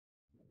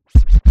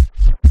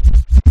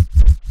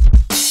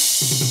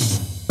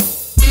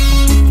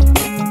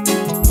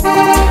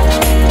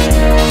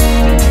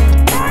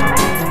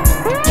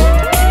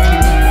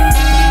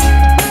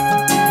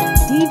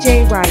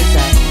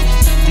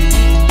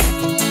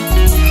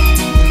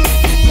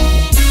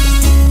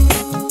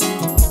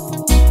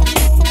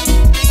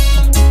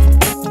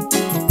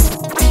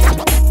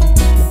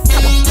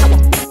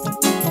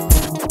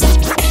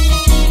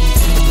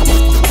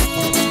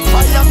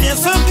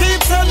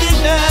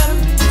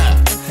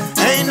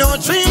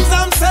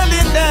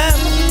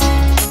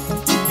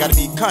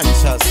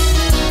conscious.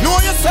 Know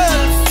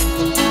yourself.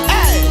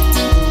 Hey.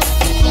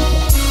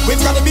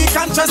 We've gotta be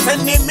conscious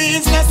any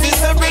means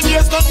necessary.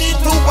 There's no need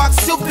to act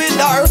stupid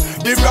or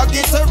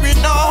derogatory,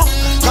 no.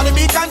 Gotta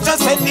be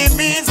conscious any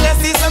means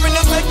necessary. No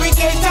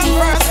segregation,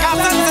 first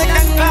class and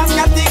second class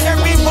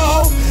category,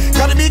 whoa.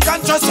 Gotta be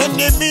conscious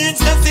any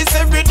means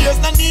necessary. There's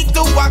no need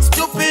to act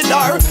stupid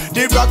or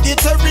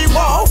derogatory,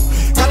 whoa.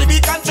 Gotta be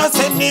conscious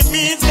any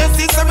means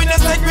necessary. No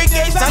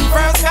segregation,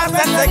 first class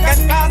and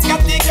second class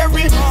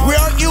category. We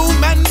are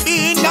human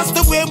beings, that's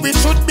the way we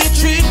should be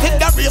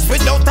treated. The race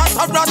without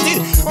authority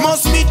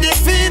must be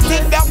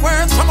defeated. The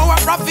words from our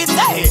prophets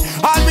say,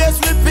 always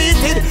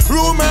repeated.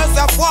 Rumors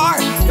of war,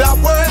 the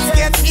words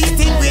get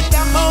heated with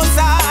the Most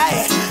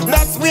High.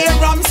 That's where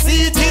I'm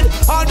seated.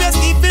 Always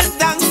giving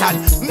thanks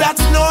and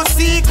that's no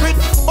secret.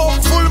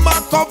 Hopeful,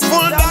 mark up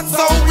full, that's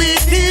how we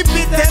keep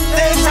it.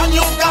 Temptation,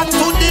 you got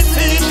to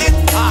defeat it.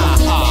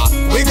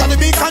 We gotta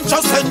be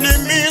conscious and the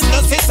means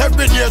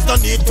necessary. There's no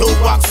need to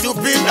walk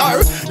stupid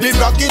or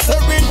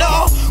derogatory,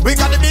 no. We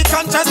gotta be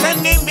conscious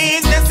and the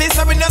means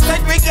necessary. No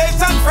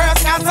segregation,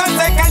 first class and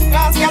second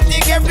class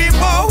category,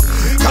 whoa.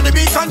 Gotta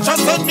be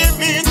conscious and the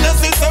means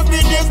necessary.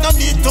 There's no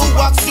need to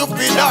walk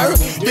stupid or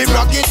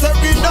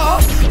derogatory,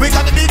 no. We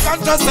gotta be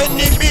conscious and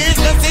the means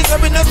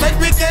necessary. No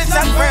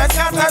segregation, first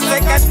class and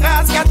second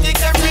class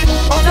category.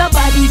 The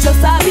body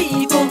just a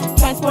vehicle,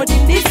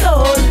 transporting the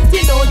soul. To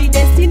know the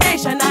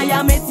destination, I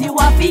am it, you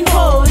have been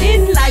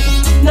holding life.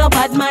 No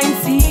bad mind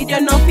seed,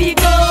 you no feel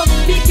go.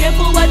 Be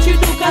careful what you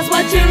do, cause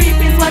what you reap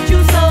is what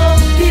you sow.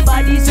 The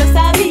body's just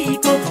a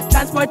vehicle,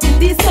 transporting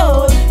the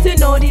soul. To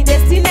know the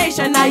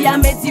destination, I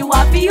am it, you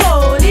have been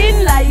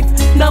holding life.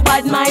 No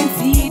bad mind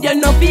seed, you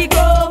no feel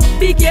go.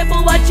 Be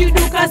careful what you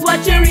do, cause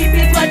what you reap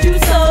is what you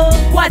sow.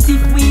 What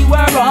if we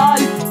were all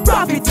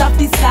prophets of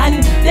this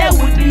land? There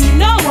would be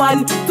no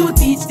one to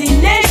teach the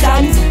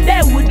nations.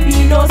 There would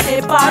be no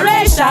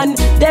separation.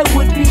 There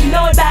would be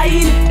no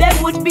dying. There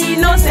would be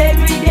no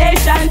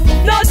segregation.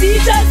 No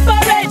teachers for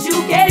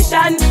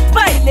education.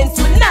 Violence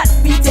would not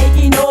be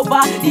taking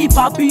over the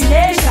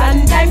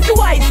population. Time to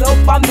wise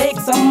up and make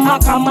some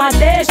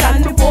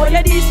accommodation before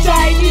you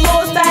destroy the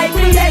most high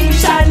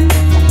creation.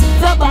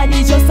 The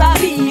body's just a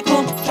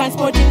vehicle,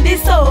 transporting the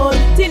soul.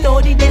 To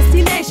know the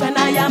destination,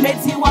 I am it,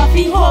 you have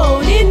been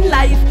holding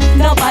life.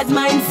 No bad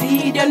mind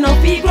seed, you no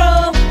feel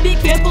grow. Be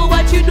careful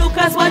what you do,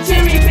 cause what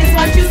you reap is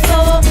what you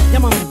sow. Yeah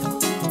man,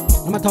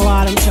 no matter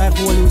what I'm trying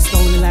to lose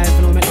down in life,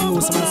 and I'll make them know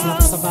someone's not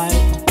to survive.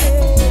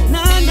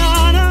 No.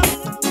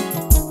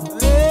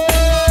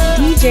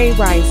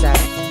 djryza.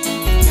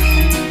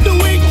 The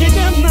wicked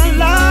and the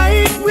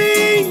like we.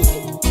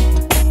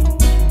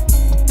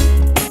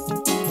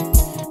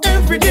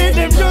 Every day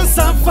them just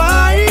a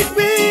fight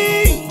me.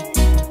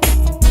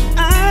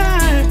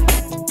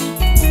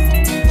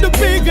 The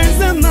pagans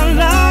them not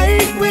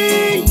like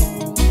we.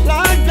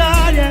 Like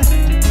God, yeah.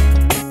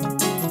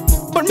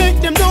 But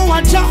make them know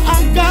what Jah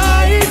and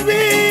guide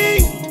me.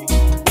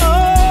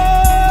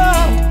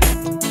 Oh,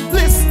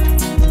 listen.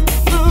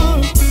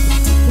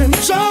 Them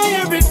try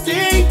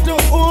everything to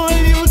hold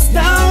you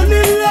down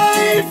in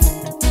life.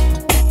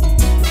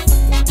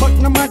 But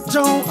no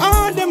matter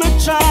how them a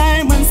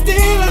try, man,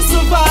 still a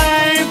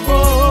survive,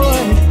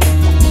 boy.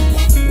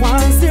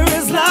 Once there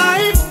is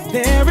life,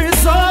 there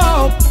is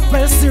hope.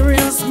 Well,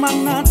 serious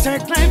man, not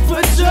take life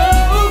for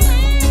joke.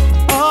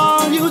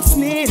 All youths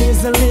need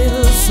is a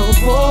little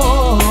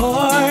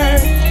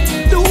support.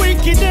 The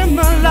wicked them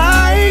not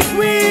like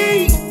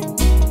we.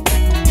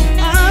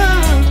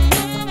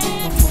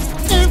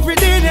 Every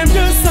day them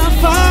just a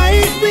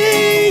fight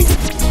me.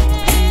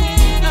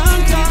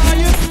 I'm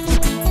tired.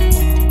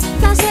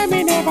 Can't say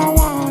me never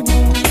want you.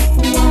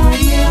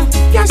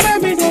 Can't say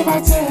me never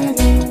tell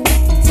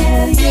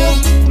you.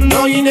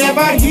 No, you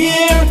never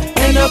hear.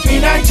 End up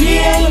in a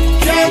jail.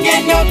 Can't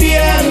get no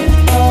bail.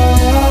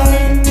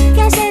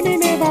 Can't say me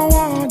never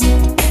want you.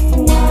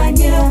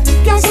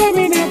 Can't say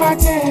me never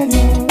tell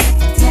you.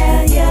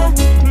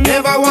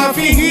 Never want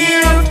to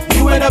hear.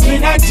 You end up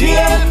in a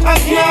jail. I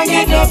can't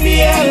get no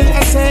bail.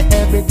 I say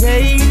every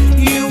day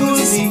you will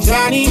see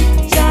Johnny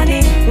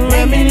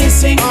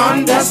reminiscing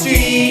on the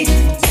street.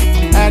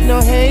 Had no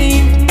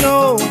aim,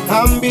 no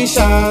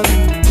ambition,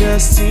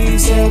 just see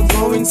himself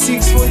going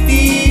 6 foot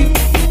deep.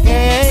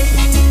 Hey,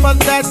 but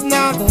that's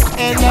not the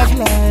end of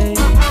life.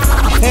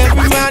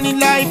 Every man in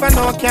life I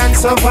know can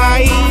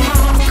survive.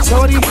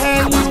 So the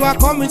hell you are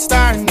coming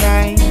star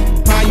night.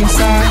 Are you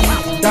sorry?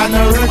 That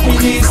no working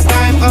this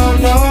time, oh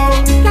no.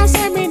 Can't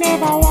say me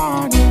never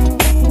want you.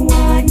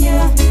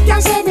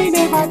 Can't say me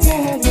never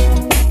tell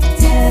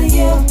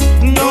you.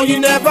 No, you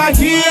never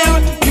hear.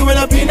 You end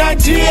up in a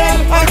jail.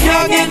 I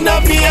can't get no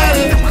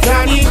bail.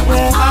 Johnny,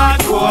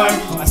 hardcore.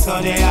 I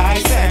saw the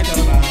eyes set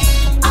up.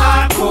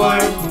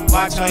 Hardcore.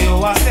 Watch how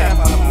you a step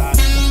up.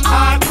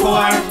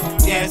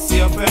 Hardcore. Yes,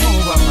 you can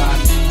move up.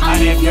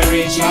 And if you're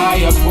rich or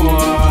you're poor.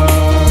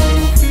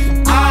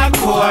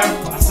 Hardcore.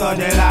 I saw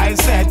the life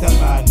set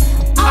up.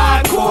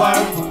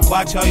 Hardcore.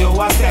 Watch how you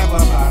a step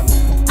up.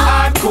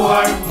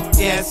 Hardcore.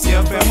 yes,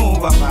 you can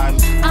move upon.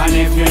 And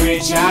if you're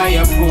rich or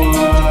you're poor.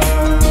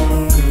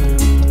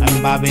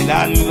 And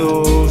Babylon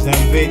lose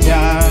them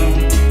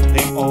vision,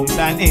 them hopes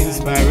and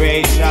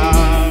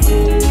inspiration.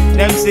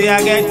 Them see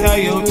I get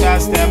a youth to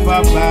step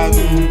up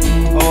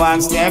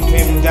and step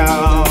him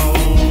down.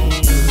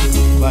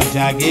 But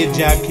Jah give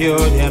Jah cure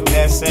the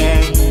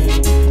blessing,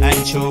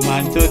 and true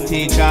man to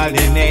teach all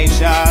the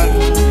nation.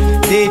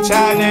 Teach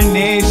all the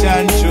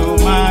nation, true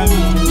man,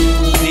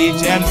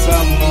 teach them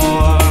some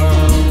more.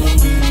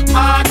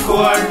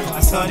 Hardcore, I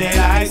saw the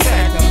light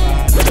set up.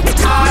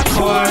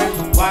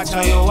 Hardcore, watch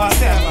how you are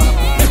step up.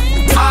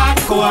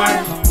 Hardcore,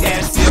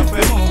 yes, you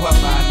can move up.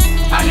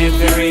 And if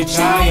you're rich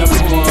or you're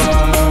poor.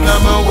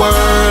 In my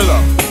world,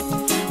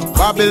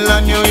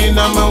 Babylon, you in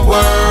my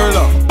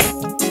world.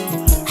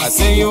 I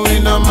say you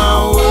in my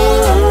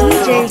world.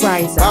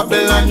 djryza.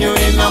 Babylon, you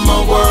in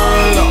my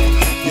world.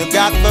 You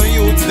got the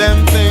youths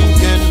them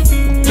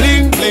thinking,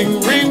 bling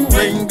bling, ring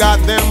ring, got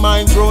their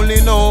minds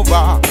rolling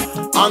over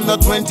on the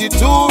 22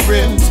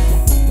 rims.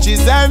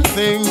 Cheese and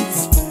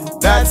things,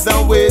 that's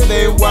the way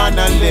they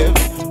wanna live.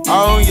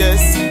 Oh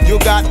yes, you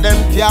got them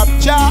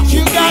capture.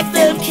 You got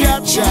them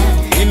capture.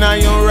 Inna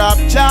your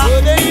rapture.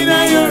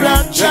 Inna your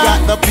rapture. You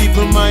got the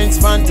people minds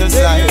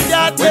fantasize.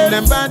 When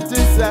them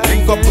fantasize.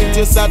 Link up with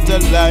your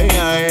satellite.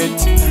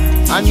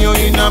 And you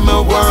inna my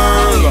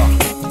world.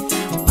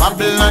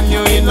 Babylon,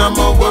 you inna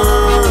my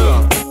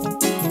world.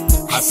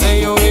 I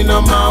say you inna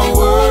my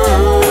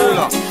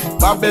world.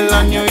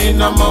 Babylon, you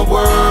inna my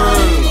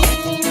world.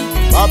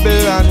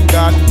 Babylon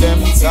got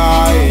them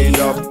tied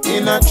up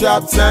in a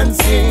traps and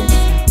schemes,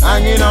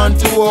 hanging on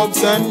to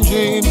hopes and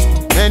dreams.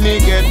 Many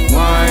get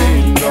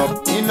wind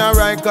up in a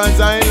Rikers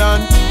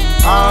Island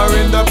or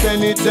in the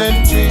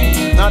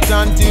penitentiary. Not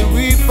until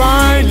we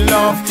find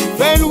love,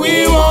 then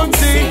we won't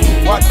see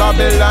what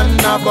Babylon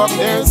have up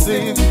their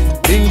sleeve.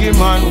 Bingy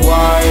man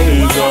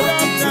wise up,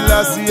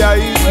 Selassie I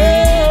is me.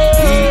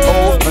 He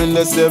opened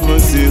the 7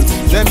 seals.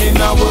 Them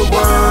in our world.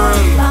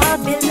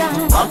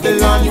 Babylon,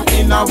 Babylon, you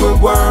in our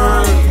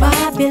world.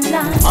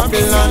 Babylon,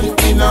 Babylon, you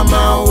in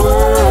my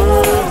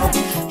world.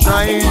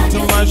 Trying to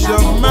mash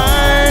up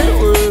my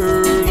world.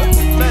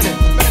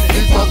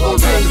 It a go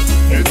red,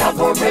 it a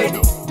go red.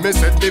 Me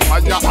set the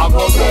fire a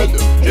go red,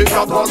 it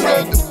a go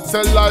red.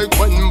 Say like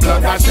when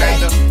blood a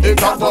shed,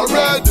 it a go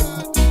red.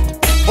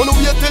 On the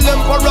way till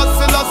Emperor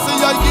Selassie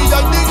I give a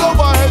dig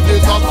overhead.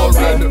 It a go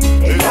red,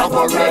 it a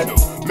go red.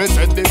 Me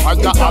set the fire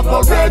a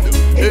go red,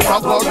 it a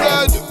go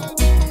red.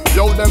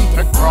 Yo them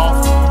take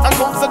cross and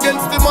comes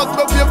against the must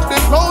be whip the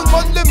crowd,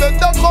 but they make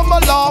them come a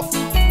laugh.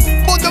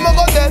 But them a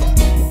go dead.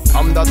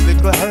 I'm that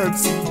little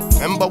herbs.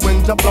 Remember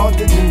when you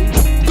planted me?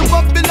 To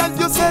Babylon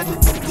you said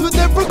you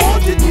never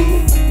wanted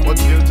me, but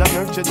still Jah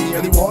nurtured me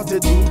and he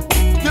wanted me.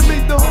 You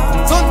made the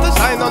sun to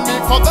shine on me,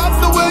 for that's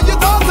the way you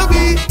got to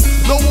be.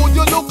 Now would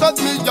you look at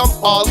me, I'm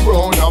all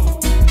grown up.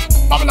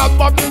 Babylon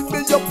popping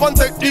me up and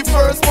take the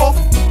first puff.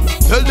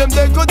 Tell them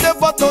they could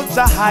never touch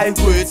a high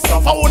grade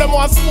stuff. I would them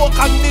want smoke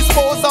and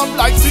dispose of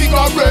like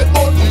cigarette.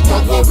 But it a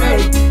go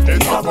red,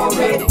 it a go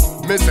red.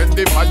 Me set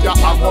the fire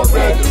a go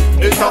red,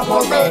 it a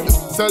go red.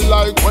 Say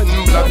like when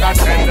blood a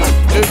shed,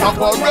 it a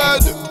go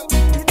red.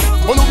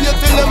 On the way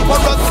till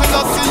Emperor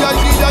Selassie I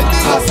give a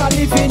dig. Cause I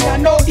living a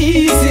no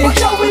easy, but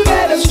Jah will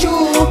let us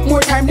through.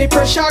 More time the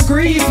pressure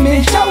grieve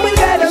me, Jah will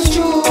let us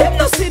through. Them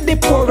no see the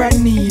poor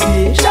and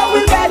needy, Jah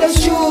will let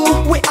us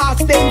through. We ask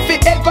them for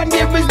help and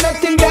there is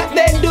nothing that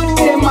they do.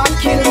 Them a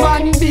kill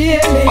man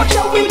daily, but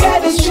Jah will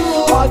let us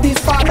through. All these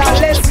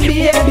fatherless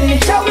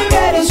baby, Jah will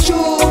let us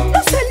through.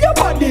 No sell your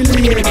body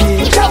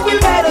lady, Jah will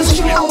let us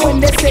through. And when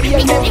they say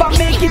you'll never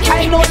make it,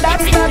 I know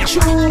that's not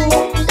true.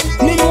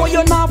 Me know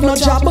you not have no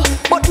job,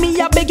 but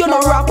me I beg you no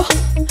rob.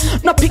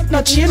 No pick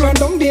no chain, run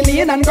down the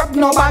lane and grab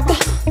no bag.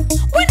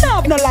 We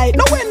not have no light,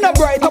 no wind, no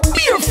bright, no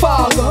beer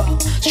fog.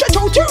 Stretch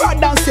out your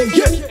rod and say,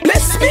 yeah,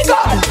 bless me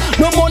God.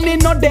 No money,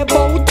 no the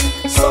boat,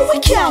 so we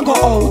can't go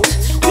out.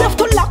 We have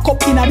to lock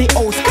up in the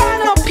house,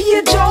 can't no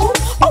page out.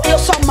 Oh, you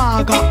so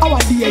maga, our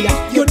dear,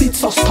 you did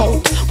so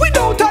stout.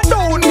 Without a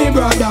doubt, me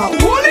brother,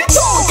 hold it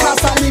out.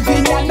 Cause I live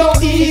in ya no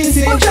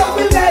easy, but Jah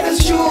will let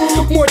us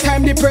through. More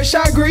time the pressure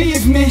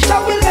grieve me,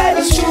 Jah will let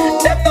us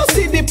through. Them no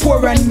see the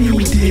poor and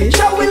needy,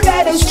 Jah will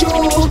let us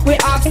through. We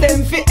ask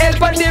them for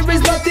help and there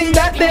is nothing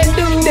that they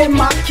do. Them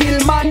a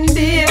kill man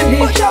daily,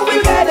 but Jah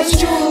will let us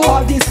through.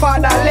 All these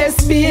fatherless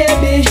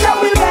baby, Jah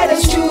will let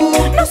us through.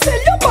 No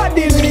sell your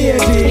body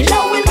lady,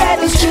 Jah will let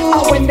us through.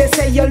 And when they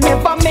say you'll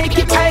never make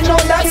it, I know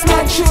that's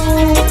not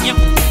true.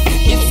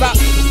 It's a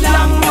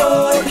long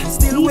road,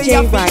 still we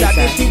have to chat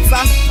it. It's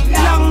a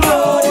long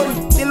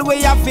road, still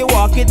we have to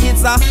walk it.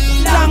 It's a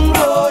long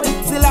road,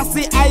 still I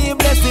see I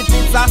bless it.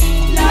 It's a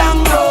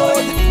long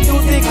road,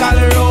 musical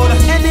road.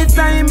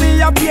 Anytime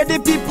me up here, the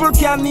people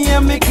can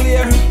hear me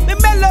clear. The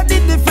melody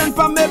different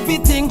from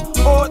everything.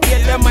 Oh,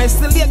 yeah, them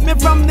isolate me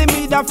from the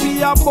media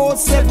for about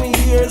 7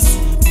 years.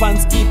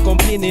 fans keep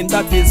complaining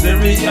that is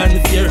very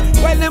unfair.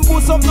 While them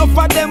boost up enough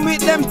of them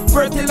with them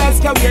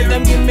fertilized career.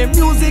 Them give me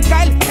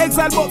musical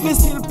exile but me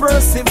still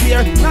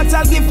persevere.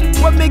 Natural gift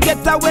when me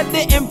get out with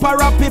the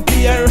emperor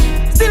prepare.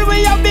 Still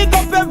we have big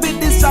up and with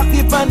this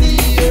shackle on the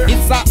ear.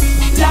 It's a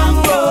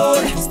long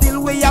road.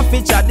 Still we have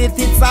to chat it.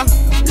 It's a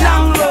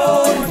long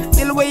road.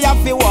 Still we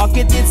have to walk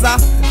it. It's a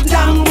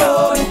long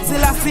road.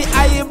 Still I see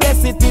I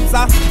bless it. It's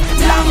a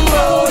long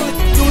road.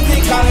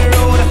 Musical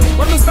road.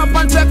 When we stop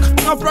and check,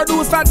 no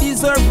producer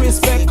deserve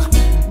respect.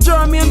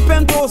 German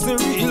penthouse, the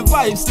real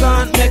vibe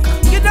stand neck.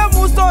 Give them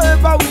most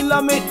however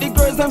will make the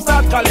girls them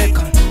start collect.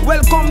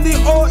 Welcome the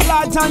old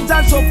large and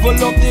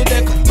shuffle up the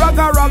deck.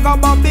 Raga raga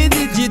Bobby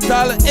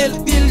digital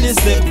help build this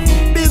deck.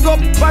 Big up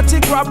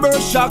Patrick Robert,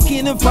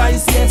 shocking the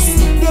vice, yes.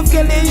 Them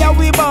Kelly yeah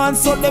we born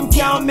so them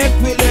can't make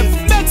we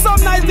left. Make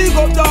some nice big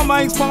up the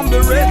mics from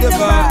the reggae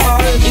bar.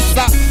 It's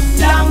a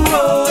long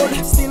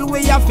road. Still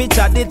we have to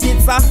chat it,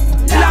 it's a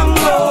long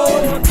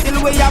road.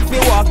 Still we have to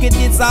walk it,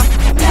 it's a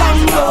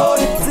long road.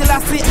 Still I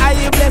see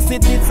I bless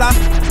it, it's a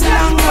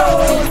long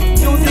road.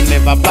 Music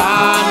never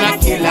born a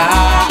killer,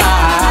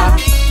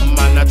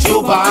 man a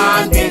true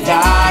born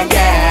builder,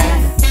 yeah.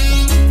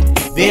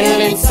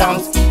 Building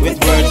songs with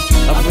words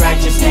of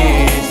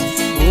righteousness.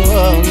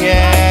 Oh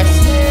yes,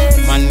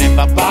 man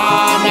never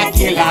born a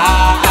killer,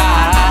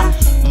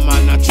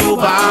 man a true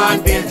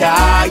born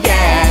builder,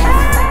 yeah.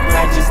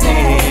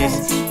 Righteousness,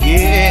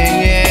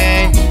 yeah,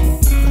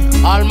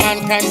 yeah. All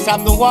mankind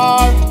stop the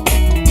war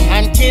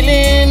and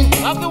killing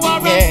of the war,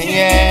 yeah,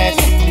 yes.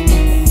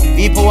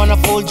 People wanna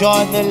full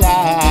joy of the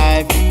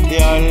life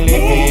they are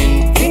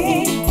living.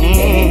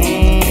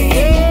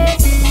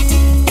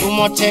 Too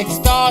much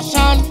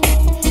extortion.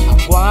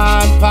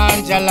 One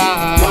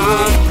panjalan,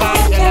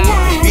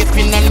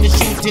 whipping and the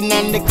shooting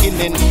and the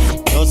killing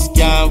just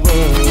can't work.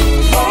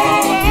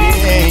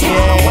 Yeah,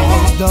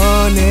 yeah. It's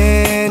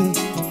dawning.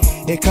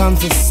 Here comes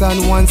the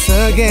sun once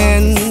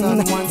again.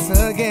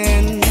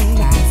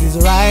 As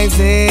it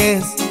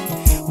rises,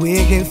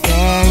 we give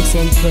thanks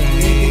and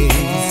praise.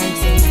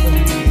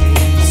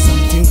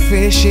 Something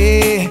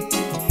fishy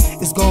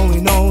is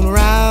going on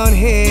around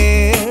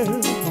here.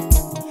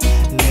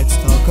 Let's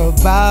talk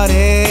about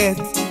it.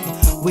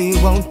 We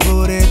won't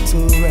put it to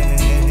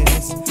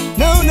rest.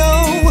 No,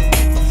 no.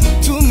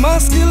 Too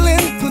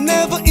masculine could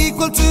never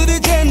equal to the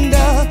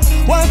gender.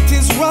 What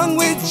is wrong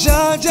with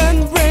George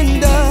and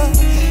Brenda?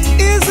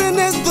 Isn't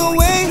it the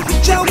way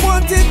Jah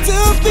want it to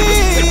be?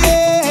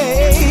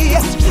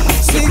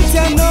 Since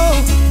I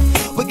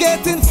know we're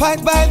getting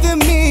fight by the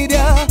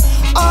media,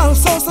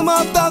 also some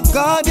of the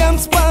goddamn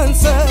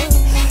sponsors.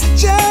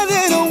 Jah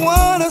they don't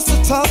want us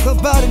to talk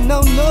about it.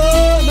 No,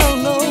 no, no,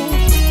 no.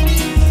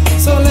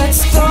 So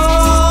let's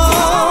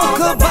talk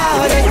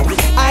about it.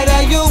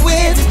 Either you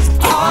with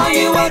or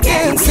you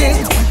against it.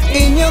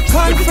 In your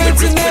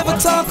conference you never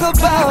talk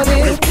about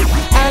it.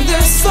 And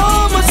there's so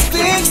much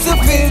things to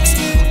fix.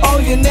 Oh,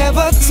 you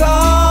never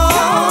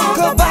talk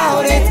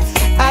about it.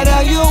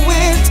 Either you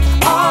with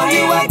or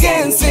you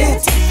against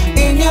it.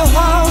 In your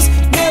house,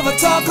 never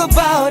talk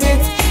about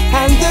it.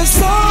 And there's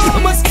so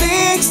much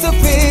things to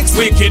fix.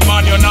 Wicked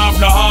man, you not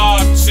have no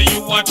heart. See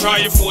you want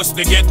try force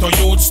the ghetto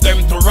youths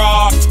them to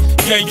rot.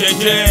 Yeah, yeah,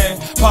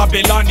 yeah.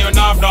 Babylon, you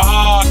not have no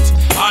heart.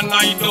 And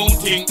I don't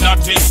think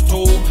that is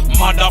too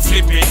mother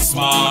flipping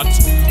smart.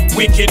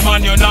 Wicked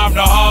man, you not have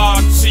no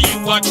heart. See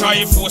you want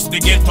try force the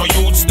ghetto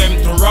youths them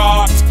to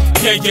rot.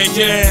 Yeah, yeah,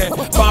 yeah.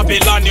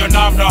 Babylon, you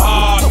not have no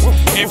heart.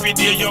 Every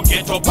day you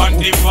get up and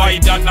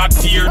divide and not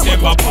tear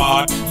them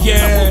apart.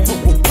 Yeah.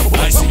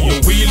 I see you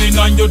wheeling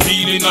and you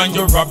dealing and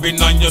you robbing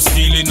and you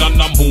stealing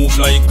and I move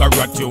like a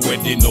rat, you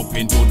wedding up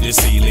into the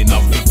ceiling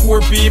of the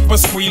poor people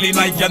squealing.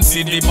 I can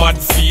see the bad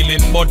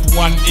feeling, but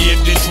one day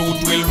the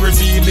truth will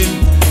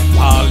revealing.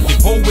 All the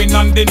bowing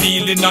and the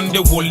kneeling and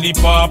the whole heap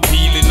of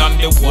peeling and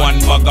the one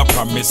bag of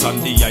promise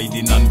and the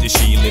hiding and the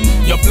shielding.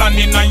 You're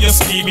planning and you're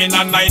scheming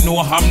and I know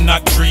I'm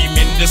not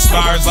dreaming. The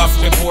scars of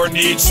the poor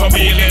need some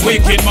healing.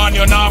 Wicked man,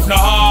 you not have no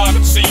heart.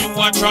 See you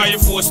want try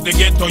force the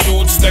ghetto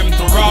youths them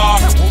to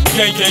rot.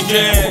 Yeah, yeah,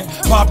 yeah.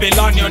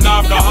 Babylon, you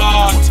not have no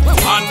heart.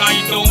 And I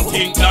don't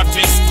think that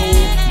is too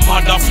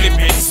mother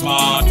flipping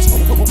smart.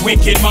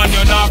 Wicked man,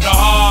 you not have no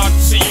heart.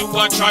 See you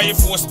want try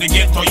force the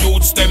ghetto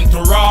youths them to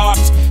rot.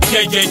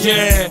 Yeah, yeah,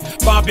 yeah.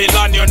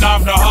 Babylon, you not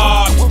have no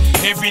heart.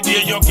 Every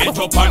day you get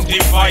up and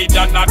divide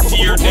and not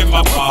tear them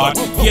apart.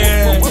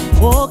 Yeah.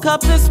 Woke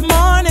up this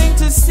morning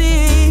to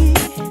see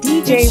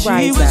djryza.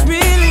 she was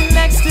really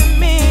next to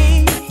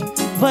me,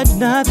 but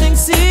nothing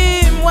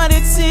seemed what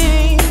it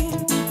seemed.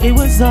 It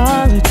was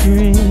all a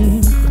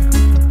dream.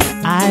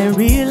 I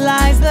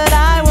realized that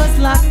I was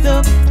locked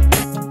up.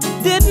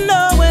 Didn't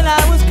know when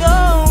I was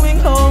going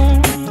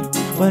home,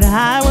 but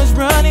I was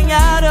running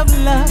out of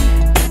luck.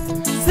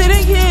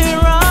 Sitting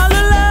here all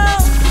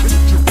alone.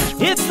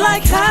 It's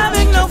like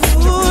having no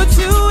food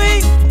to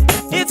eat.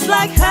 It's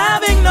like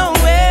having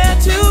nowhere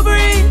to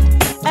breathe.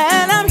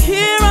 And I'm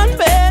here on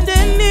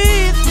bended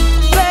knees,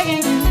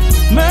 begging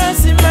you,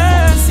 mercy,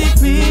 mercy,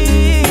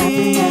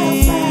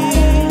 please.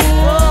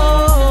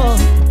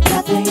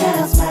 Nothing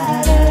else matters.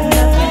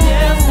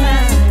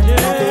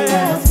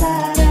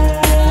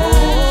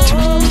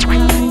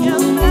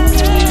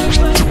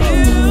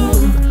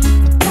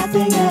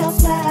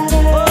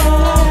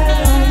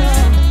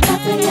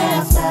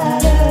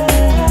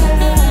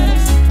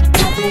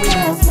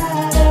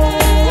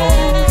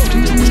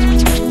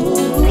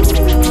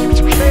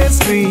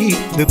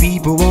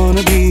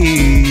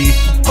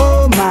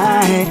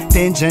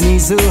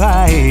 is so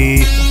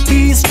high.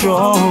 Be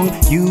strong,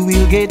 you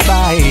will get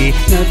by.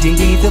 Nothing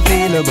is to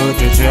fail about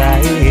to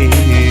try.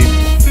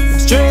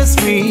 Stress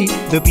free,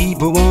 the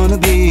people wanna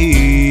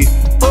be.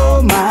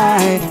 Oh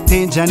my,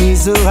 tension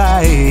is so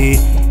high.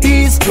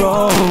 Be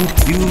strong,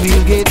 you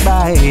will get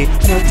by.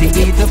 Nothing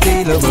is to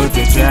fail about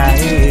to try.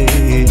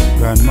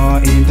 Grandma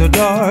in the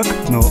dark,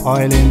 no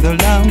oil in the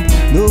lamp,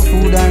 no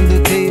food on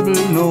the table,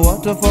 no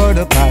water for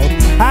the pipe.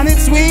 And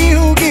it's we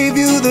who give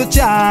you the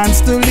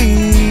chance to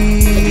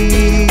leave.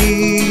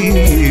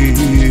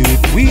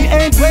 We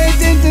ain't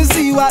waiting to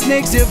see what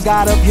next you've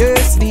got up your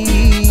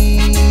sleeves.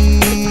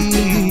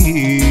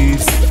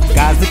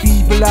 Cause the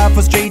people are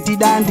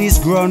frustrated and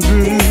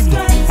disgruntled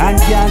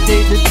and can't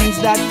take the things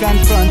that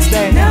confronts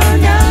them.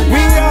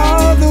 We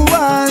are the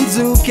ones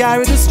who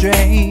carry the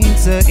strain,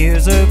 so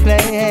here's our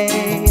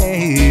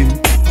plan.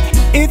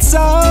 It's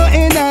so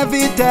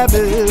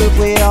inevitable,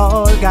 we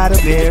all gotta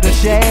bear the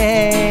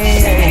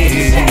shame.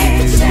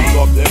 Big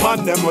up them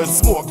and them will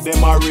smoke them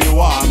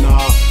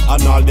marijuana,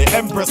 and all the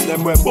empress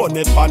them will burn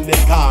it on the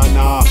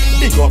corner.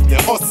 Big up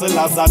the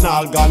hustlers and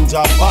all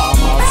ganja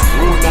farmers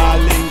who now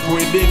link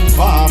within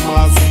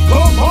farmers.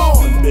 Come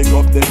on! Big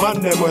up them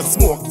and them will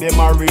smoke them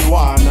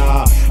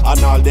marijuana,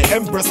 and all the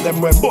empress them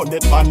will burn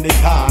it on the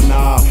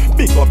corner.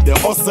 Big up the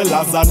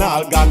hustlers and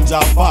all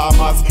ganja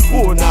farmers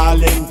who now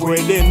link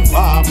within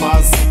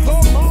farmers.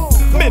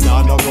 Me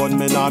nah no gun,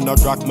 me nah no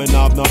crack, me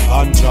nah have no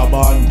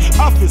contraband.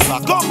 Officer,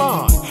 come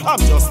on, I'm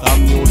just a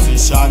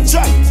musician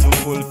trying to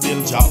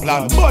fulfill your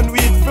plan. Burn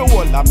weed for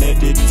all a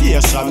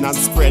meditation and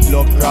spread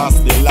love across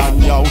the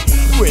land, yo.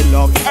 We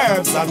love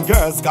herbs and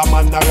girls, come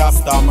on, a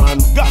Rasta man.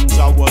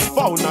 Ganja was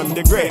found on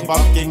the grave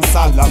of King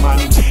Solomon,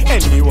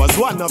 and he was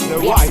one of the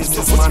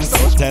wisest man.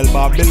 So tell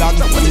Babylon,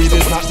 weed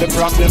is not the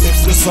problem,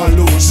 it's the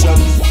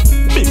solution.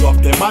 Big up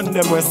them and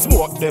them will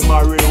smoke them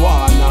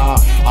marijuana,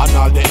 and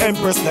all the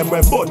empress them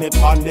will burn it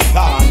on the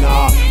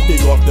corner.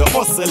 Big up the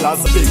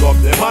hustlers, big up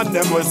them and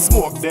them will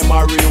smoke them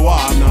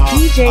marijuana,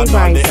 and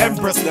all the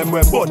empress them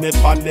will burn it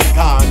on the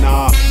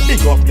corner.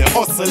 Big up the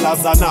hustlers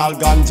and all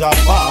ganja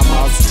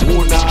farmers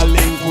who now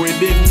link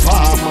within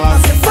farmers.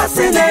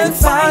 Fussing and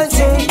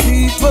fighting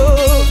people,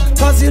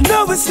 cause you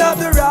know it's not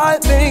the right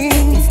thing.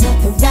 It's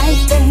not the right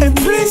thing. And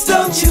please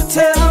don't you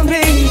tell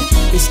me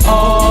it's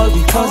all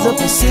because of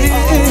the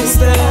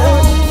system.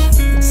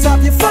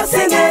 Stop your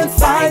fussing and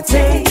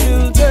fighting,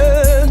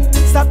 children.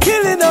 Stop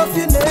killing off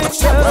your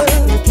nation.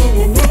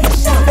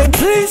 And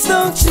please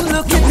don't you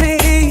look at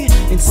me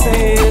and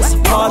say it's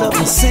part of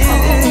the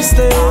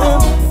system.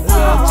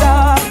 Love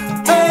Jah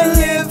and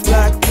live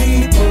like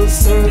people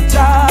serve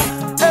Jah,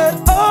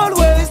 and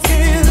always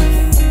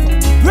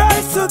give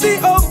rise to the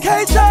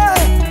occasion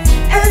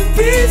and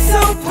be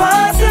so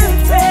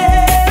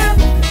positive.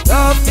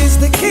 Love is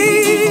the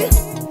key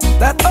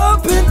that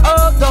open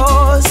all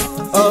doors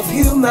of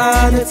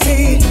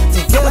humanity.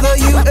 Together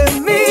you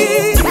and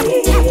me,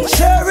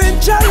 sharing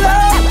your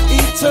love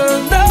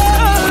eternally.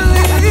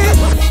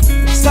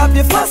 Stop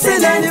your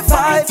fussing and your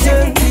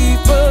fighting,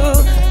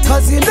 people,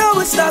 cause you know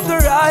it's not the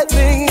right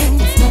thing.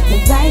 It's not the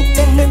right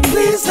thing. And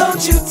please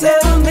don't you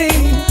tell me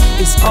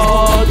it's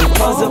all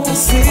because of the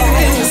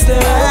system.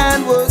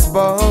 Man was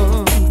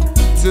born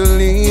to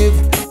live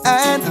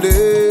and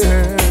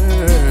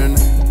learn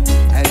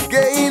and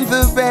gain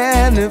the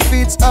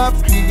benefits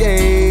of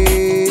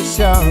creation.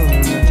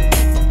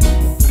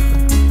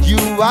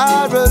 You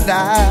are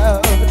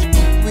allowed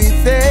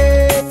with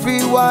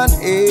everyone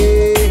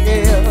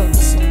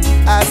else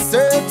a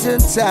certain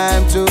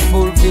time to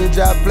fulfill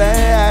your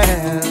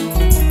plan.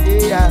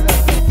 Yeah.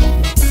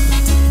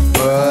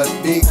 But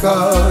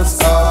because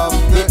of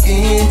the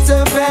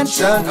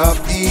intervention of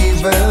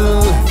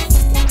evil,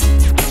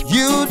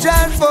 you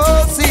join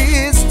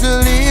forces to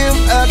live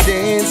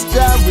against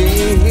your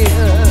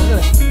will.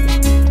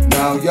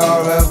 Now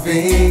you're a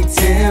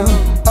victim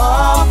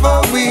of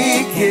a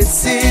wicked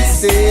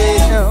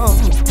system,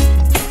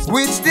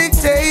 which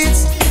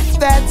dictates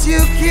that you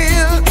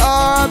kill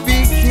or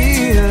be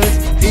killed.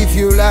 If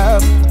you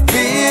love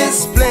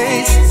this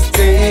place,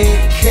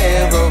 take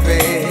care of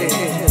it,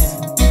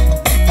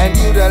 and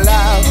you'd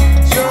allow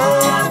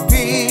your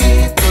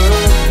people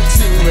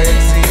to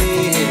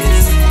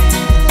exist.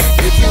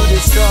 If you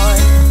destroy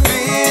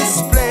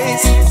this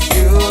place,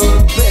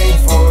 you'll pay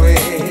for it.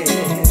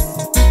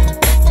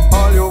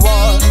 All you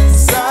want,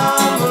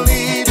 some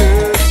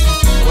leaders,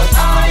 what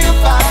are you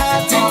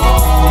fighting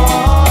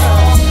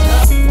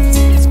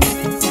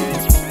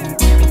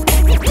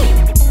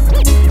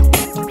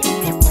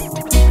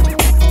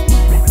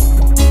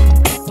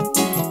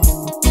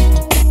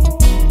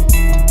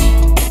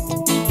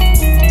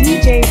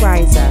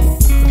djryza.